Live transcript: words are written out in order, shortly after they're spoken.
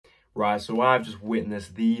Right, so I've just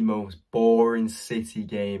witnessed the most boring City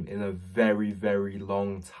game in a very, very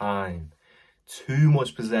long time. Too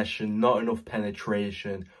much possession, not enough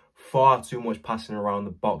penetration, far too much passing around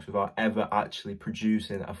the box without ever actually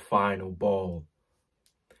producing a final ball.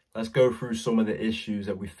 Let's go through some of the issues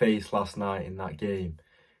that we faced last night in that game.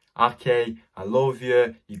 Ake, I love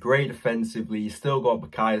you. You're great defensively. You still got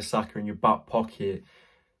Bukayo Saka in your back pocket.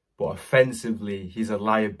 But offensively, he's a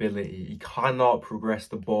liability. He cannot progress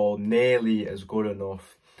the ball nearly as good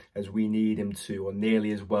enough as we need him to, or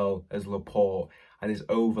nearly as well as Laporte. And his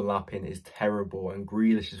overlapping is terrible. And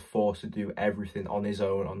Grealish is forced to do everything on his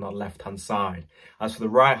own on that left-hand side. As for the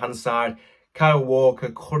right-hand side, Kyle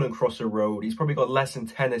Walker couldn't cross a road. He's probably got less than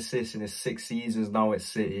 10 assists in his 6 seasons now at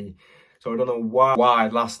City. So I don't know why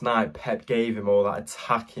last night Pep gave him all that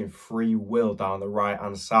attacking free will down the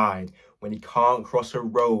right-hand side when he can't cross a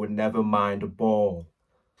road, never mind a ball.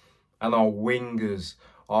 And our wingers,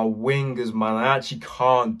 man, I actually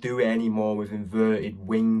can't do it anymore with inverted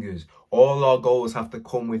wingers. All our goals have to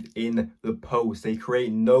come within the post. They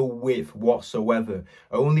create no width whatsoever.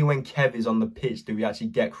 Only when Kev is on the pitch do we actually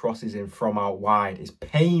get crosses in from out wide. It's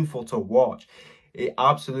painful to watch. It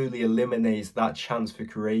absolutely eliminates that chance for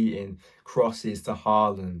creating crosses to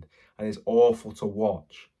Haaland. And it's awful to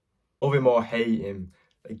watch. Love him or hate him,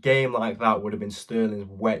 a game like that would have been Sterling's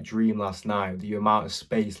wet dream last night, the amount of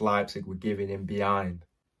space Leipzig were giving him behind.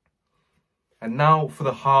 And now for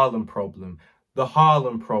the Haaland problem. The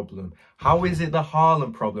Haaland problem. How is it the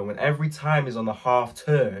Haaland problem when every time he's on the half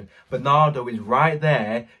turn, Bernardo is right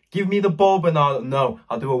there? Give me the ball, Bernardo. No,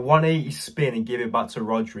 I'll do a 180 spin and give it back to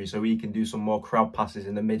Rodri so he can do some more crowd passes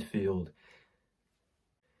in the midfield.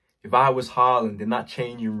 If I was Haaland in that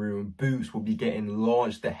changing room, boots would be getting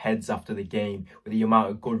launched at heads after the game with the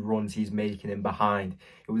amount of good runs he's making in behind.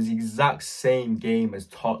 It was the exact same game as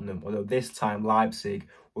Tottenham, although this time Leipzig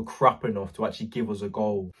were crap enough to actually give us a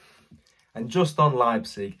goal. And just on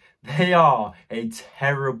Leipzig, they are a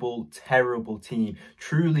terrible, terrible team.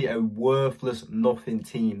 Truly a worthless nothing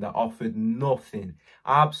team that offered nothing.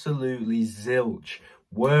 Absolutely zilch.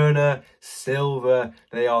 Werner, Silva,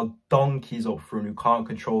 they are donkeys up front who can't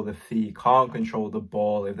control their feet, can't control the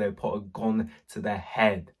ball if they put a gun to their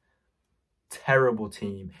head. Terrible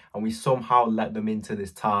team. And we somehow let them into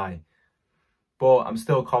this tie. But I'm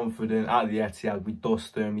still confident at the Etihad, we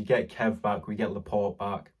dust them, we get Kev back, we get Laporte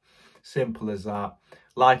back. Simple as that.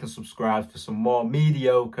 Like and subscribe for some more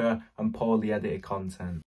mediocre and poorly edited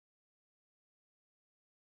content.